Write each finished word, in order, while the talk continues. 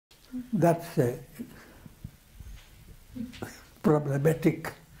That's a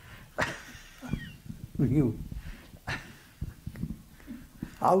problematic view.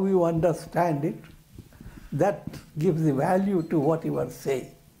 How you understand it, that gives the value to what you are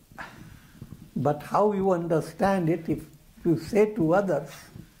saying. But how you understand it, if you say to others,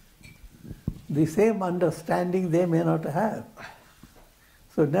 the same understanding they may not have.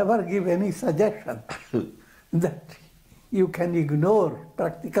 So never give any suggestion that you can ignore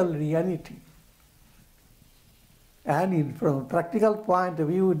practical reality. And from a practical point of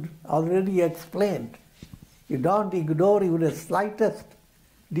view, already explained, you don't ignore even the slightest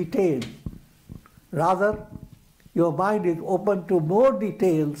detail. Rather, your mind is open to more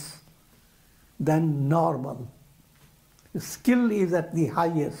details than normal. Skill is at the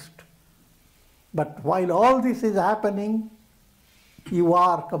highest. But while all this is happening, you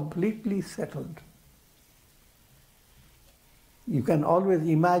are completely settled. You can always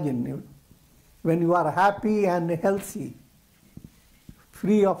imagine when you are happy and healthy,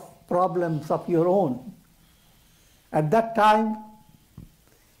 free of problems of your own. At that time,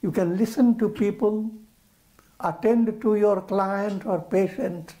 you can listen to people, attend to your client or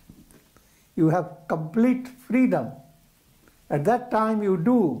patient. You have complete freedom. At that time, you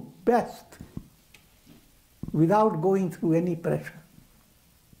do best without going through any pressure.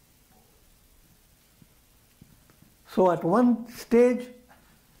 So at one stage,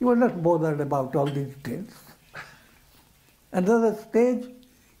 you were not bothered about all the details. Another stage,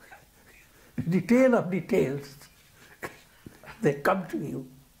 detail of details, they come to you.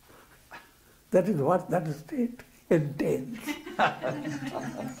 That is what that state entails.